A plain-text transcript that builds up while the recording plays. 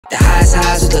The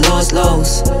highs with the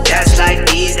lows. That's life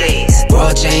these days.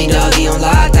 World chained up, he on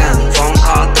lockdown. Phone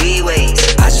call 3 ways.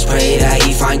 I just pray that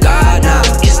he find God now.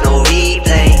 It's no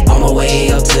replay. On my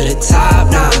way up to the top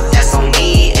now. That's on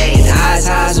me, ayy. The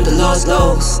highs with the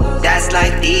lows. That's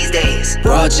life these days.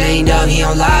 World chained up, he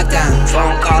on lockdown.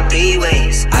 Phone call 3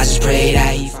 ways. I just pray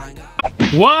that he find God.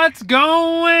 What's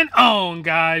going on,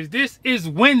 guys? This is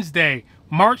Wednesday,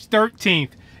 March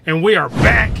 13th, and we are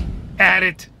back at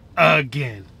it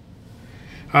again.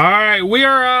 All right, we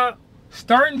are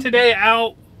starting today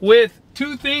out with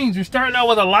two things. We're starting out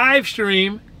with a live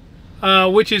stream,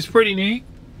 which is pretty neat.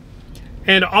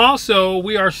 And also,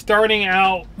 we are starting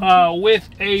out with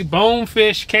a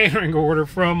bonefish catering order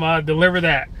from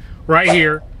DeliverThat right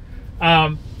here.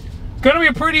 Going to be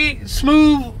a pretty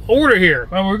smooth order here.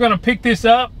 We're going to pick this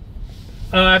up.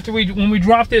 When we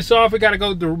drop this off, we got to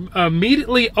go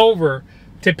immediately over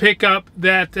to pick up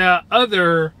that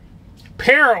other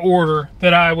para order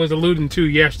that I was alluding to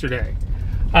yesterday.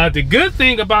 The good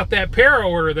thing about that para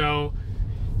order, though,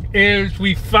 is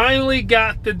we finally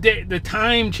got the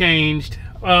time changed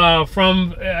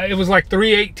from it was like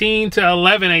 3:18 to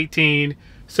 11:18,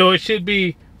 so it should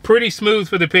be pretty smooth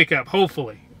for the pickup.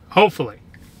 Hopefully,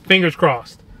 fingers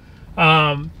crossed.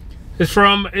 It's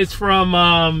from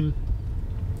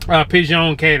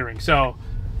Pigeon Catering, so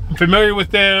I'm familiar with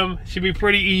them. Should be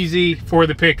pretty easy for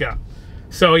the pickup.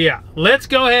 So yeah, let's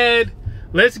go ahead.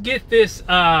 Let's get this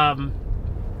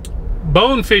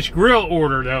bonefish grill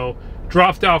order though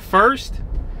dropped off first,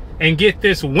 and get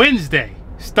this Wednesday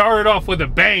started off with a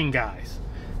bang, guys.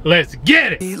 Let's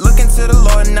get it. Looking to the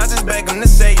Lord and I just beg him to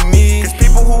save me.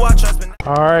 People who I trust.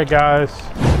 All right, guys,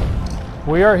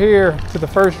 we are here to the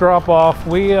first drop off.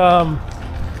 We the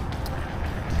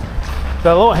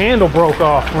little handle broke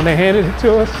off when they handed it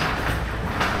to us.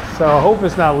 So I hope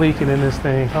it's not leaking in this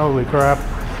thing. Holy crap.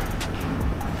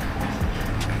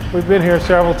 We've been here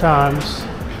several times.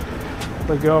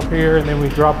 We go up here and then we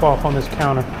drop off on this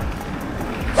counter.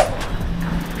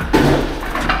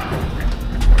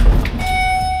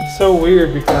 It's so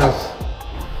weird because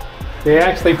they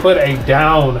actually put a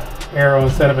down arrow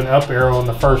instead of an up arrow on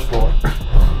the first floor.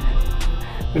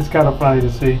 It's kind of funny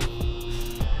to see.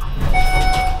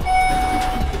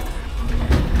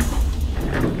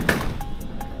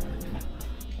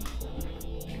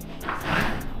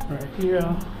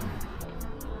 Yeah.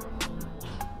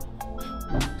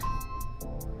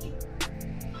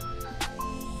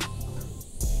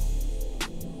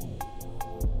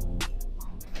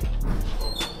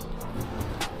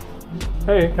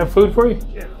 Hey, got food for you?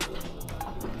 Yeah.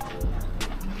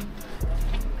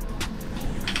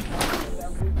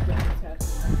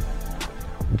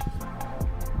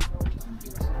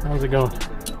 How's it going?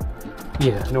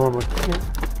 Yeah, normally. Yeah.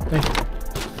 Thank you.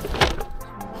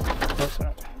 That's all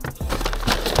right.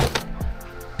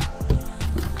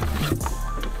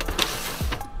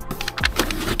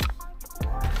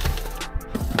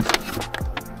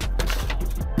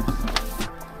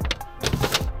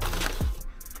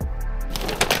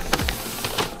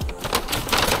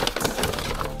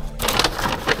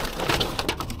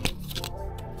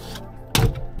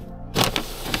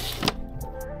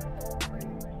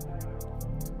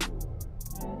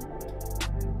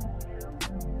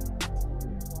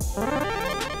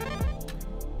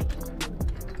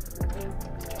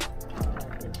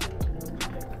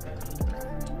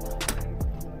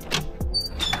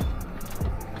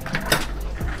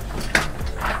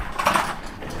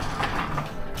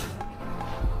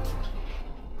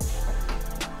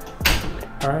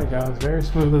 All right, guys, very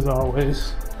smooth as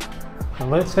always. And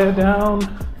let's head down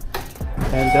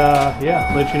and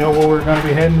yeah, let you know where we're going to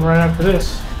be heading right after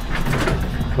this.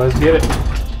 Let's get it.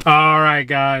 All right,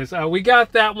 guys, we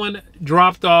got that one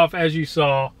dropped off as you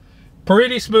saw.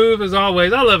 Pretty smooth as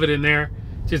always. I love it in there.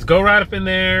 Just go right up in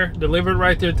there, deliver it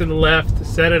right there to the left,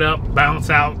 set it up, bounce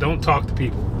out, don't talk to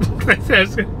people.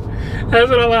 that's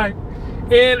what I like.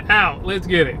 In, out, let's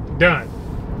get it done.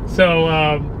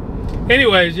 So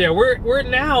anyways, yeah, we're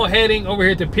now heading over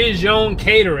here to Pigeon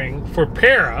Catering for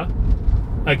para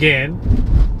again.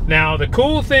 Now the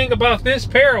cool thing about this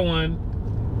para one,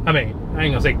 I mean, I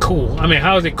ain't gonna say cool. I mean,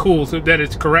 how is it cool so that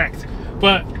it's correct?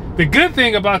 But the good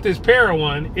thing about this para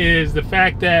one is the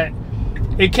fact that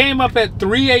it came up at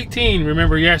 3:18,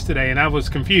 remember yesterday, and I was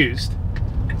confused.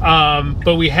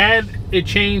 But we had it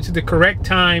changed to the correct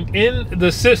time in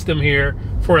the system here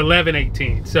for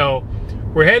 11:18. So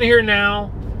we're heading here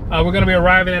now. We're gonna be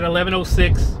arriving at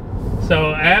 11:06.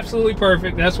 So absolutely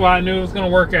perfect. That's why I knew it was gonna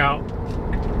work out.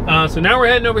 So now we're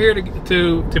heading over here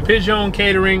to Pigeon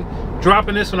Catering,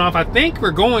 dropping this one off. I think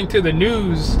we're going to the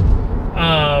news,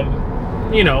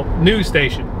 you know, news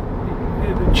station.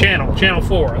 channel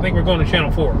 4. I think we're going to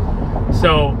channel 4.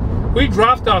 So we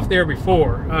dropped off there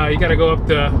before. You got to go up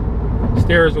the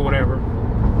stairs or whatever.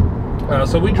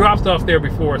 So we dropped off there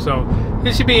before. So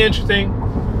this should be interesting.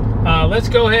 Let's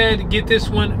go ahead and get this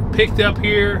one picked up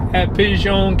here at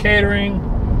Pigeon Catering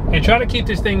and try to keep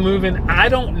this thing moving. I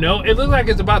don't know. It looks like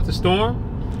it's about to storm.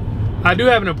 I do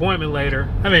have an appointment later.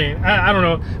 I mean, I don't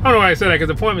know. I don't know why I said that, because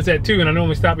the appointment's at 2 and I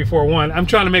normally stop before 1. I'm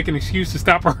trying to make an excuse to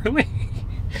stop early.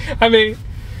 I mean,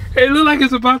 it looks like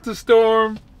it's about to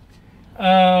storm.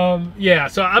 Yeah,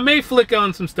 so I may flick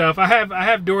on some stuff. I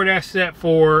have DoorDash set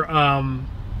for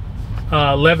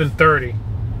 11:30.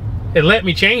 It let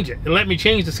me change it. It let me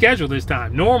change the schedule this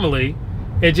time. Normally,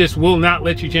 it just will not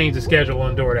let you change the schedule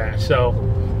on DoorDash. So,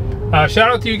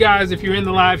 shout out to you guys if you're in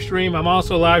the live stream. I'm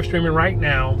also live streaming right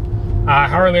now. I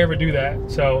hardly ever do that,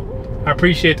 so I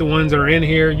appreciate the ones that are in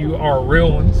here. You are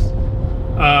real ones.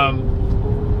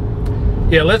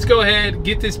 Yeah, let's go ahead,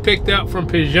 get this picked up from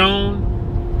Pigeon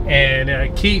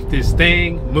and keep this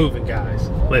thing moving, guys.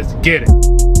 Let's get it.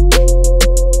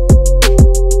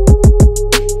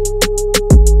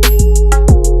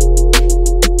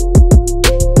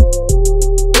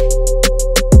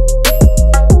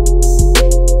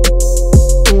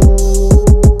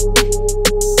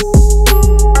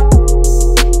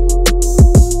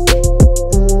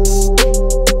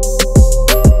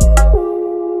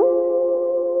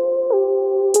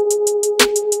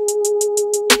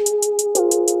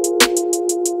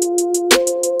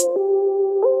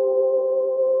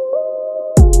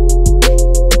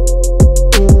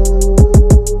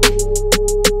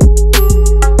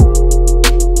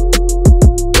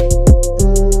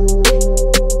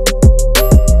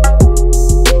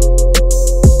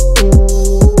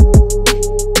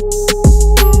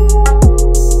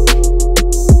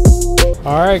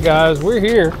 Alright guys, we're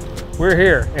here,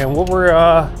 and what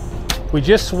we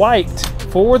just swiped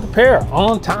for the pair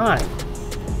on time.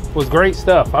 It was great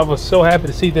stuff. I was so happy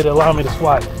to see that it allowed me to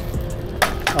swipe.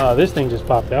 This thing just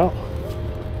popped out.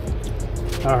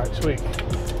 Alright, sweet.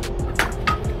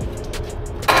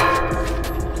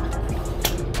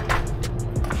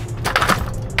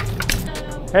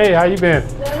 Hey, how you been?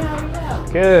 Good, how are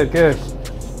you? Good, good.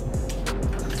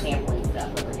 Sampling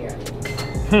stuff over here.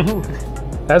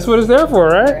 That's what it's there for,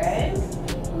 right? Right?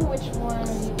 Which one are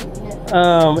you looking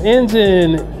at? Ends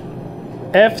in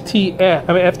FT5.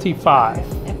 FT5,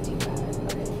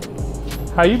 okay.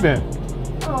 How you been?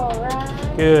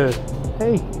 Alright. Good.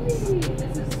 Hey.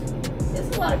 This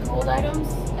is a lot of cold items.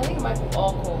 I think it might be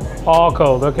all cold. Actually. All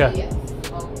cold, okay. Yes.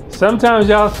 All cold. Sometimes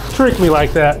y'all trick me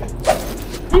like that.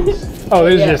 Oh,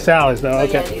 these are just salads though, Oh,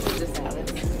 okay. yeah, these are just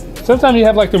salads. Sometimes you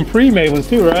have like them pre-made ones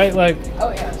too, right? Like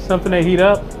Oh yeah. something they heat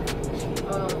up. Then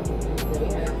we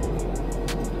have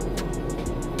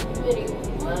mini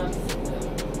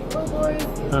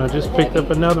muffs. Just picked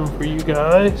up another one for you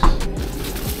guys.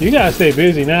 You guys stay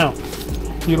busy now.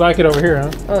 You like it over here,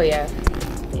 huh? Oh yeah.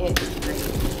 It's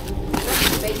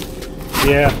great.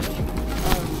 Yeah.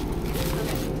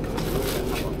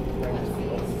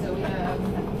 So we have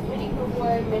mini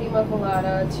cowboy, mini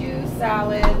muffalata, 2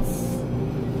 salads,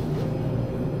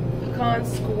 pecan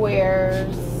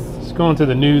squares. It's going to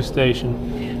the news station.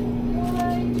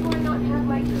 Why do I not have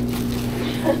my cookies?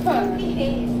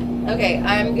 Okay,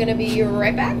 I'm gonna be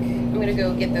right back. I'm gonna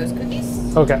go get those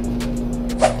cookies. Okay.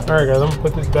 All right, guys, I'm gonna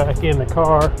put this back in the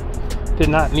car. Did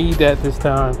not need that this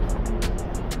time.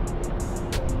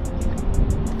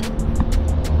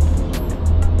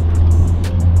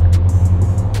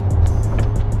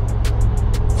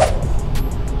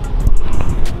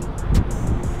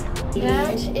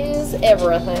 That is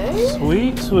everything.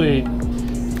 Sweet, sweet.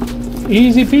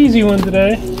 Easy peasy one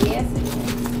today. Yes, it is.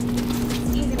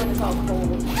 It's easy when it's all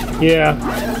cold. Yeah.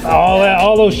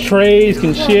 All those trays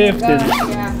can shift. And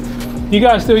Yeah. you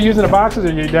guys still using the boxes,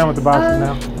 or you done with the boxes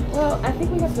now? Well, I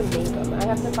think we have to make them. I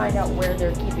have to find out where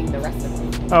they're keeping the rest of them.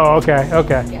 Oh, okay,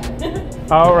 okay. Yeah.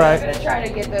 All I'm right. gonna try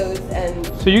to get those and.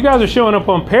 So you guys are showing up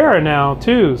on Para now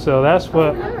too. So that's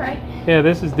what. All right. Yeah,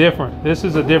 this is different. This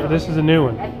is a new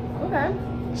one. Okay.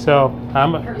 So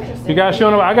you guys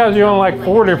showing up. I got you on like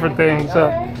 4 different things.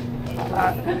 So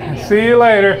see you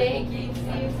later. Thank you.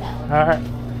 See you soon. All right.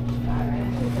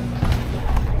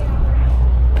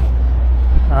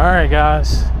 All right,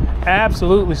 guys.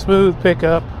 Absolutely smooth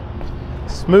pickup.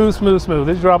 Smooth, smooth, smooth.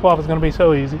 This drop off is going to be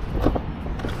so easy.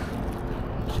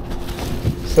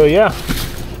 So yeah.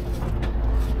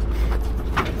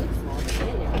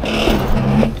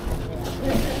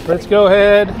 Let's go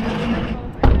ahead.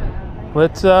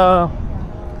 Let's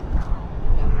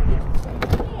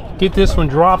get this one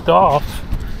dropped off.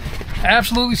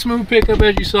 Absolutely smooth pickup,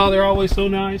 as you saw. They're always so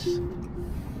nice.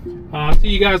 I'll see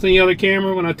you guys on the other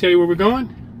camera when I tell you where we're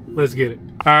going. Let's get it.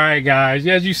 All right, guys.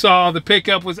 As you saw, the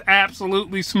pickup was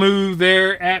absolutely smooth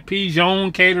there at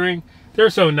Pigeon Catering. They're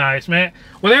so nice, man.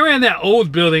 When they were in that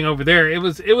old building over there,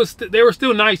 they were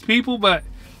still nice people, but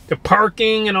the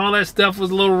parking and all that stuff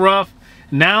was a little rough.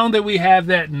 Now that we have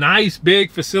that nice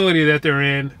big facility that they're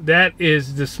in, that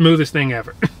is the smoothest thing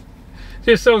ever.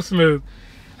 Just so smooth.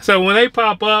 So when they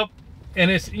pop up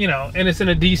and it's, you know, and it's in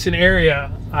a decent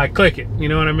area, I click it. You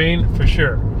know what I mean? For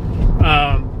sure.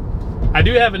 I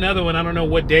do have another one. I don't know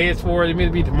what day it's for. It may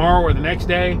be tomorrow or the next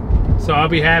day. So I'll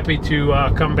be happy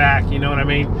to come back. You know what I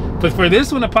mean? But for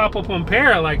this one to pop up on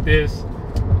Para like this,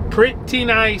 pretty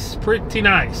nice, pretty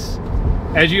nice.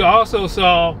 As you also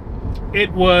saw, it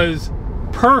was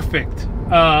perfect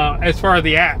as far as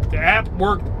the app. The app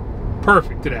worked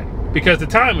perfect today because the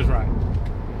time was right.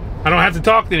 I don't have to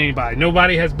talk to anybody.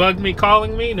 Nobody has bugged me,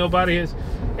 calling me. Nobody has.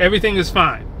 Everything is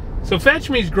fine. So Fetch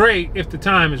Me is great if the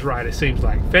time is right, it seems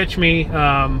like. Fetch Me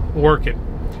working.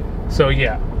 So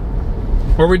yeah.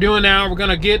 What we're doing now, we're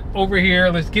gonna get over here.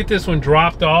 Let's get this one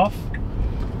dropped off.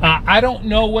 I don't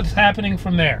know what's happening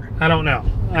from there. I don't know.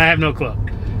 I have no clue.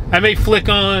 I may flick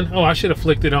on. Oh, I should have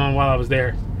flicked it on while I was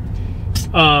there.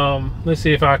 Let's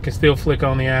see if I can still flick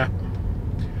on the app.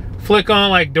 Flick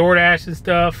on like DoorDash and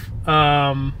stuff.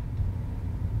 I'm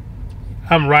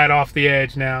right off the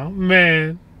edge now,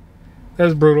 man.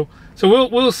 That's brutal. So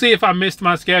we'll see if I missed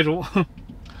my schedule,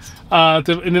 and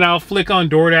then I'll flick on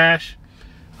DoorDash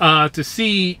to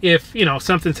see if, you know,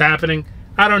 something's happening.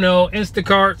 I don't know,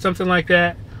 Instacart, something like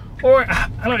that, or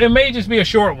it may just be a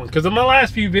short one because my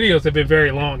last few videos have been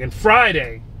very long. And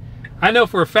Friday, I know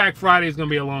for a fact Friday is going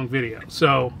to be a long video.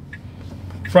 So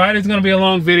Friday's going to be a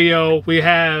long video. We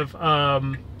have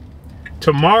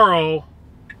tomorrow.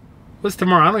 What's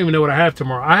tomorrow? I don't even know what I have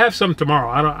tomorrow. I have some tomorrow.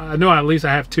 I know at least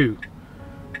I have 2.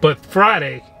 But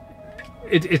Friday,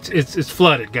 it's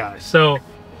flooded, guys. So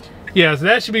yeah, so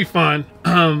that should be fun.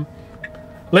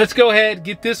 Let's go ahead,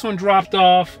 get this one dropped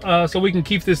off so we can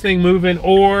keep this thing moving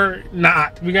or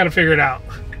not. We got to figure it out.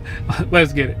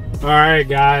 Let's get it. All right,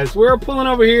 guys, we're pulling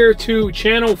over here to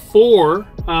channel 4,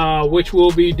 which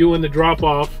will be doing the drop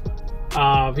off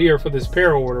here for this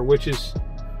Para order, which is,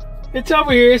 it's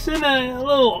over here. It's in a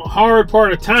little hard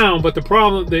part of town, but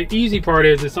the easy part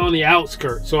is it's on the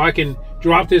outskirts, so I can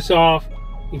drop this off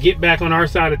and get back on our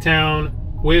side of town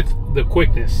with the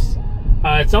quickness.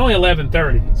 It's only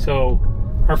 11:30, so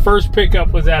our first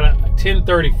pickup was at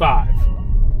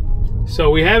 10:35.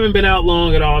 So we haven't been out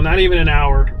long at all, not even an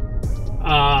hour.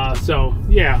 So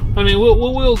yeah, I mean, what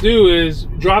we'll do is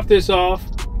drop this off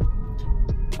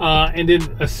and then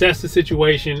assess the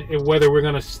situation and whether we're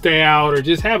gonna stay out or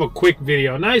just have a quick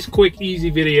video, nice, quick,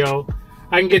 easy video.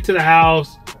 I can get to the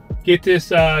house, get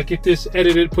this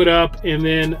edited, put up, and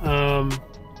then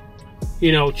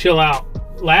you know, chill out.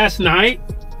 Last night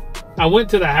I went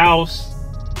to the house.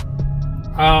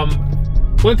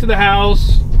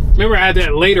 Remember, I had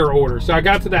that later order, so I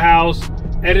got to the house,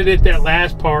 edited that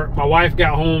last part. My wife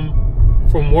got home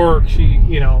from work. She,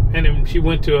 you know, and then she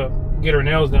went to get her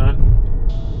nails done.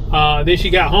 Then she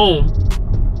got home,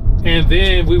 and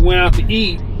then we went out to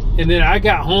eat. And then I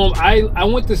got home. I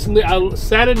went to sleep. I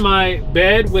sat in my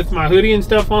bed with my hoodie and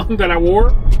stuff on that I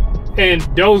wore, and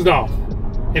dozed off,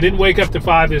 and didn't wake up to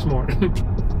 5 this morning.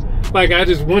 Like, I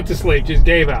just went to sleep, just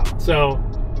gave out. So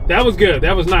that was good.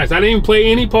 That was nice. I didn't even play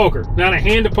any poker, not a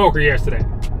hand of poker yesterday.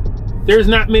 There's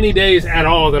not many days at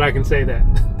all that I can say that.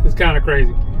 It's kind of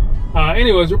crazy.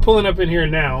 Anyways, we're pulling up in here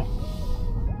now.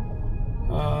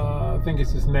 I think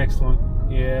it's this next one.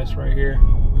 Yeah, it's right here.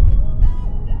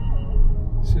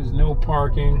 This is no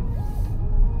parking.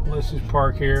 Let's just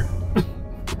park here.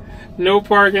 No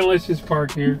parking. Let's just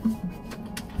park here.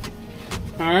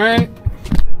 All right.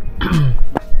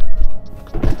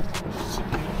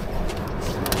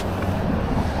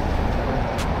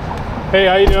 Hey,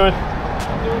 how you doing?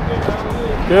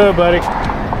 Good, buddy.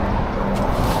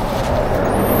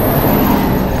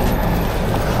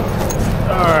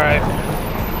 All right.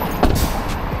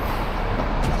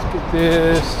 Let's get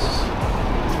this.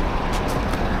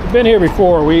 We've been here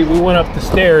before. We went up the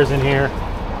stairs in here.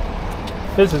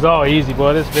 This is all easy,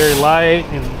 boy. This is very light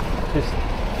and just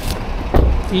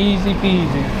easy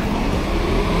peasy.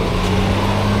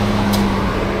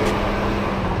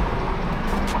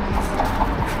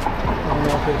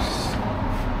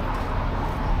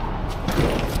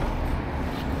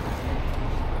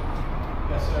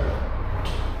 Yes, sir.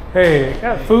 Hey,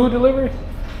 got food delivery?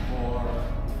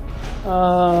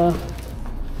 I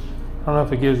don't know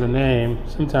if it gives a name.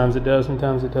 Sometimes it does,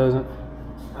 sometimes it doesn't.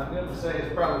 I'm going to say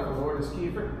it's probably for Lourdes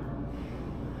Kiefer.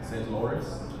 It says Lourdes.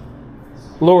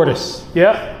 Lourdes,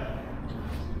 yep.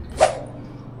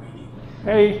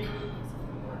 Hey.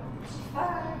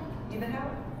 Hi. Even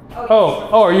out?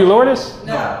 Oh, are you Lourdes?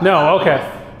 No. No,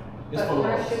 okay. But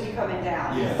yours should be coming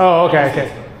down. Yeah. Oh,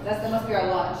 okay. That must be our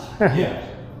lunch. Yeah.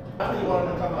 How do you want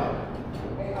them to come out?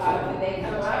 Did they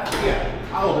come up? Yeah.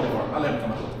 I'll open the door. I'll let them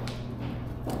come out.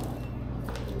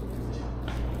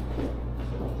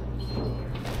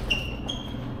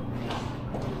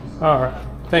 All right.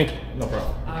 Thank you. No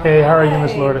problem. Hey, how are you,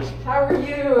 Miss Lourdes? How are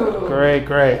you? Great,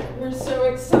 great. We're so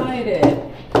excited.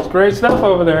 It's great stuff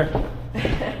over there.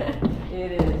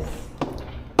 It is.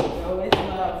 We always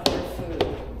love their food.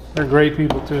 They're great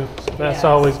people too. So that's Yes.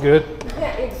 always good.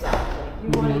 Yeah, exactly. You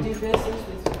want to do business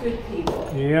with good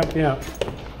people. Yep, yep.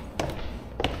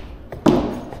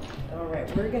 All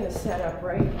right, we're going to set up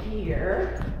right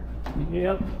here.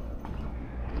 Yep.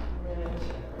 And,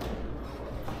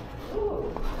 ooh.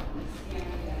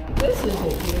 This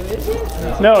isn't you, is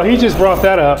it? No, he just brought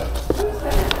that up. All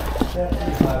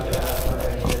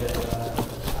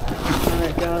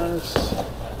right, guys.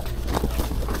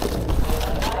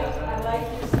 I like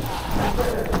this.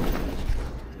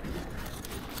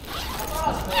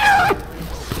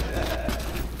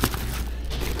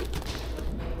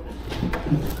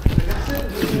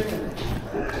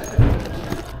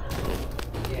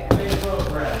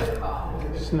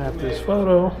 Snap this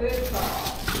photo.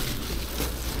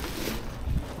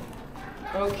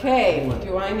 Okay,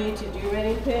 do I need to do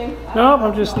anything? Nope,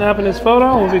 I'm just snapping this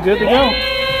photo. We'll be good to go.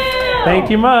 Thank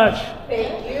you much.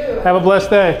 Thank you. Have a blessed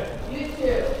day. You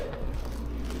too.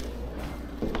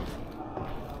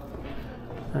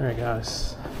 All right,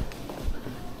 guys.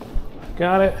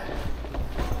 Got it.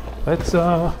 Let's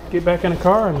get back in the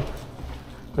car and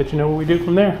let you know what we do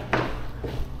from there.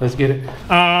 Let's get it.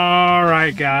 All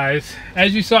right, guys.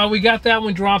 As you saw, we got that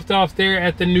one dropped off there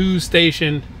at the news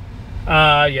station.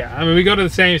 Yeah, I mean, we go to the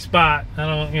same spot. I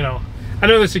don't, you know, I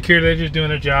know the security, they're just doing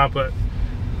their job, but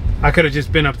I could have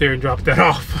just been up there and dropped that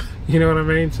off. You know what I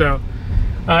mean? So,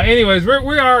 anyways,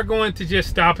 we are going to just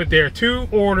stop it there. 2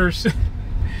 orders,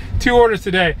 2 orders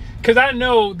today, because I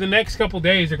know the next couple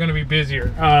days are going to be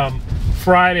busier.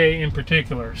 Friday in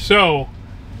particular. So,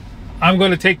 I'm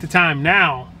going to take the time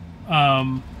now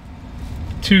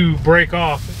to break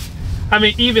off. I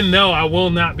mean, even though I will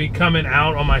not be coming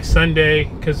out on my Sunday,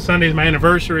 because Sunday is my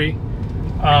anniversary,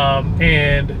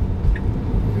 and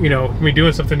you know, we're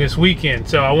doing something this weekend,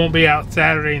 so I won't be out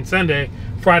Saturday and Sunday.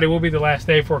 Friday will be the last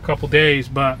day for a couple days,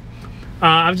 but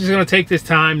I'm just gonna take this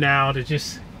time now to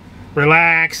just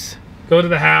relax, go to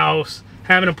the house,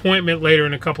 have an appointment later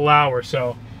in a couple hours,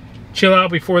 so chill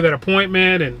out before that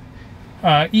appointment and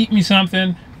eat me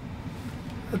something.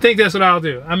 I think that's what I'll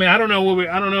do. I mean, I don't know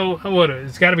what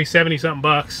it's got to be 70 something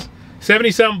bucks.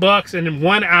 70 something bucks, and in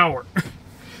 1 hour.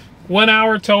 1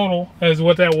 hour total is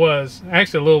what that was.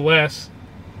 Actually a little less.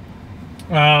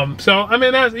 So I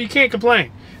mean, you can't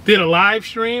complain. Did a live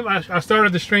stream. I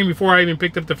started the stream before I even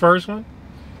picked up the first one.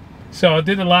 So I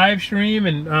did the live stream,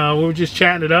 and we were just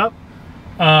chatting it up.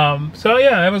 So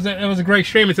yeah, it was a great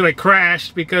stream until it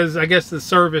crashed, because I guess the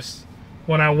service,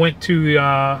 when I went to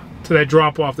that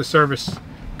drop off, the service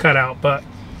cut out, but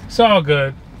it's all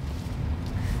good.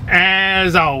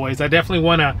 As always, I definitely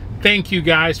want to thank you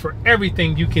guys for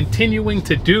everything you continuing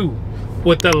to do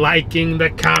with the liking, the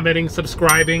commenting,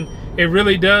 subscribing. It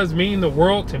really does mean the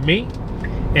world to me.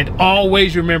 And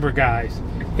always remember, guys,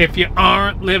 if you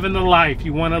aren't living the life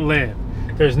you want to live,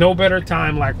 there's no better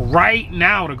time like right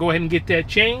now to go ahead and get that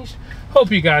changed.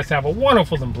 Hope you guys have a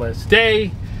wonderful and blessed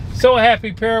day. So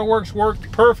happy Paraworks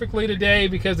worked perfectly today,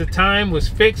 because the time was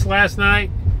fixed last night.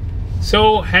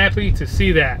 So happy to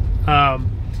see that.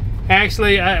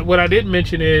 Actually, what I didn't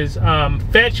mention is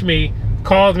Fetch Me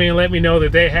called me and let me know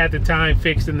that they had the time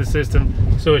fixed in the system,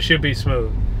 so it should be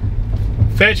smooth.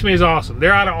 Fetch Me is awesome.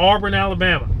 They're out of Auburn,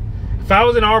 Alabama. If I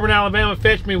was in Auburn, Alabama,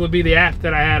 Fetch Me would be the app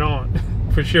that I had on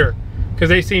for sure, because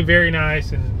they seem very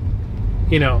nice, and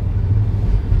you know.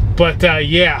 But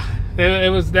yeah,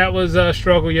 that was a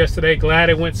struggle yesterday. Glad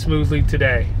it went smoothly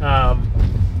today.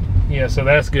 Yeah, so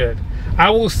that's good. I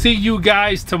will see you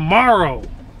guys tomorrow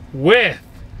with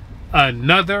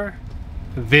another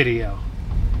video.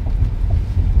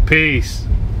 Peace.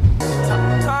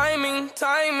 Timing,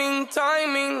 timing,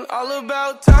 timing, all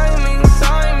about timing.